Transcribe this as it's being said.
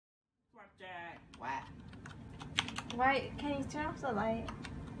flat. Why? Can you turn off the light?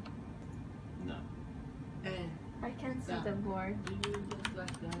 No. I can't see the board.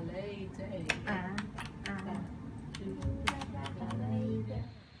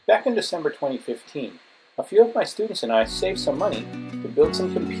 Back in December 2015, a few of my students and I saved some money to build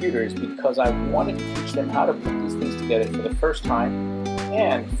some computers because I wanted to teach them how to put these things together for the first time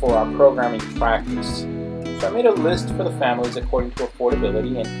and for our programming practice. So I made a list for the families according to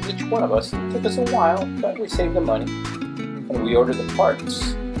affordability, and each one of us, it took us a while, but we saved the money and we ordered the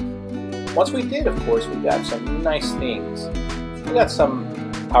parts. Once we did, of course, we got some nice things. We got some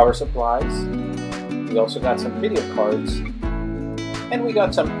power supplies, we also got some video cards, and we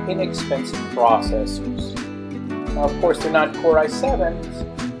got some inexpensive processors. Now, of course, they're not Core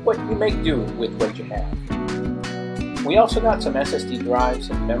i7s, but you make do with what you have. We also got some SSD drives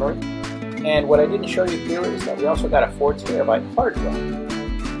and memory, and what I didn't show you here is that we also got a 4 TB hard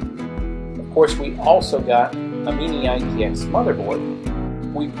drive. Of course, we also got a mini-ITX motherboard.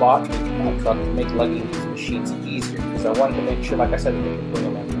 We bought a tow truck to make lugging these machines easier, because I wanted to make sure, like I said, that we could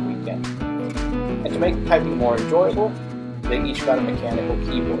bring them every weekend. And to make typing more enjoyable, they each got a mechanical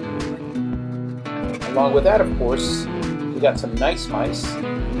keyboard. Along with that, of course, we got some nice mice,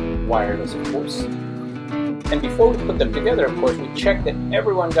 wireless of course. And before we put them together, of course, we checked that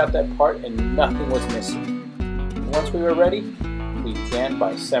everyone got that part and nothing was missing. And once we were ready, we began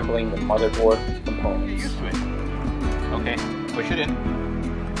by assembling the motherboard components. Okay, push it in.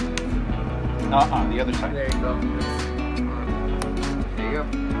 The other side. There you go. There you go.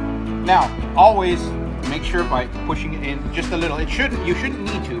 Now, always make sure by pushing it in just a little. You shouldn't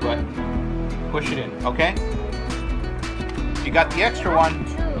need to, but push it in, okay? You got the extra one,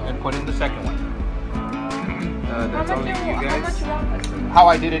 and put in the second one. That's only you guys. How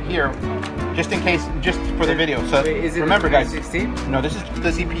I did it here, just in case, just for the video. So wait, is it remember, guys. 16? No, this is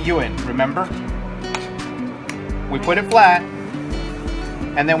the CPU in. Remember? We put it flat,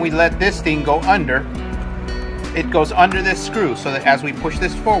 and then we let this thing go under. It goes under this screw, so that as we push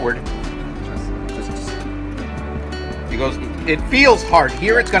this forward, it goes. It feels hard.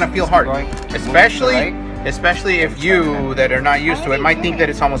 Here, it's gonna feel hard, especially if you that are not used to it might think that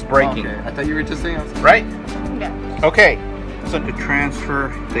it's almost breaking. Okay. I thought you were just saying. Right? Yeah. Okay. So to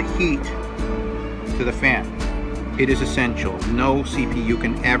transfer the heat to the fan, it is essential. No CPU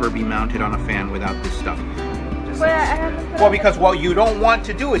can ever be mounted on a fan without this stuff. Well, because what you don't want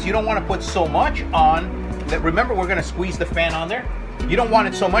to do is you don't want to put so much on that. Remember, we're going to squeeze the fan on there. You don't want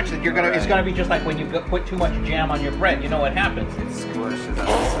it so much that you're gonna. Right. It's going to be just like when you put too much jam on your bread. You know what happens? It squishes on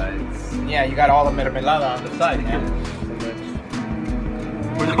the sides. Yeah, you got all the mermelada on the side. Yeah.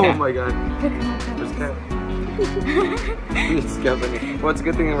 Oh my god. There's cat. Well, it's a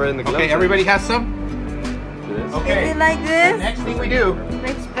good thing we're in the gloves. Okay, everybody has some. Okay. Is it like this? The next thing we do.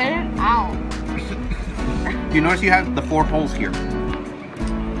 Makes better. Ow. You notice you have the 4 holes here.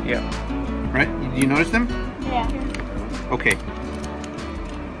 Yeah. Right? Do you notice them? Yeah. Okay.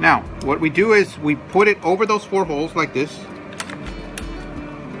 Now, what we do is we put it over those 4 holes like this.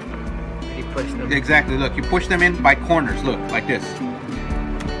 You push them. Exactly. Look, you push them in by corners. Look, like this.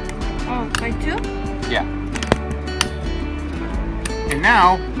 Oh, by 2? Yeah. And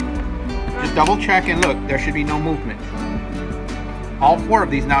now, just double check and look. There should be no movement. All 4 of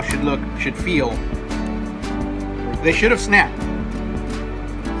these now should feel. They should have snapped.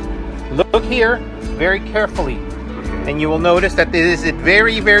 Look here very carefully, and you will notice that there is a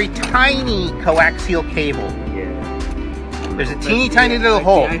very, very tiny coaxial cable. Yeah. There's a teeny tiny little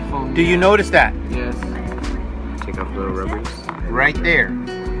hole. Do you notice that? Yes. Take off the little rubbers. Right there.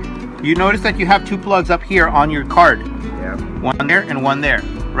 You notice that you have 2 plugs up here on your card. Yeah. One there and one there,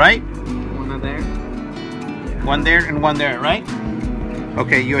 right? One there. Yeah. One there and one there, right?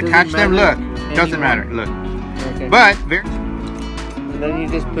 Okay, you attach them. Look, doesn't matter. Look. Okay. But and then you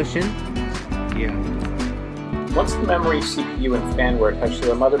just push in. Yeah. Once the memory, CPU, and fan were attached to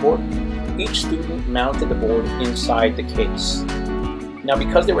the motherboard, each student mounted the board inside the case. Now,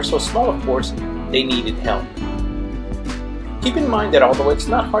 because they were so small, of course, they needed help. Keep in mind that although it's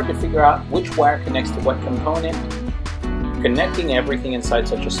not hard to figure out which wire connects to what component, connecting everything inside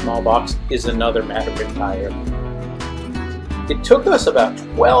such a small box is another matter entirely. It took us about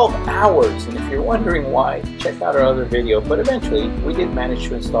 12 hours, and if you're wondering why, check out our other video, but eventually we did manage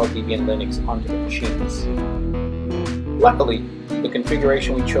to install Debian Linux onto the machines. Luckily, the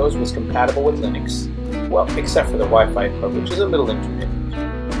configuration we chose was compatible with Linux, well, except for the Wi-Fi part, which is a little intermittent.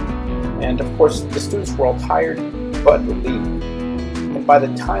 And of course, the students were all tired, but relieved. And by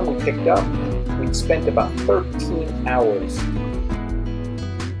the time we picked up, we'd spent about 13 hours.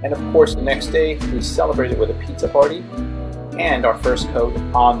 And of course, the next day, we celebrated with a pizza party and our first code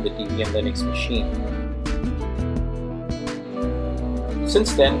on the Debian Linux machine.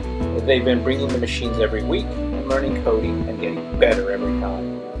 Since then, they've been bringing the machines every week and learning coding and getting better every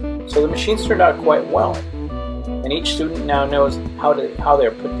time. So the machines turned out quite well, and each student now knows how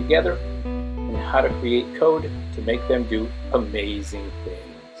they're put together and how to create code to make them do amazing things.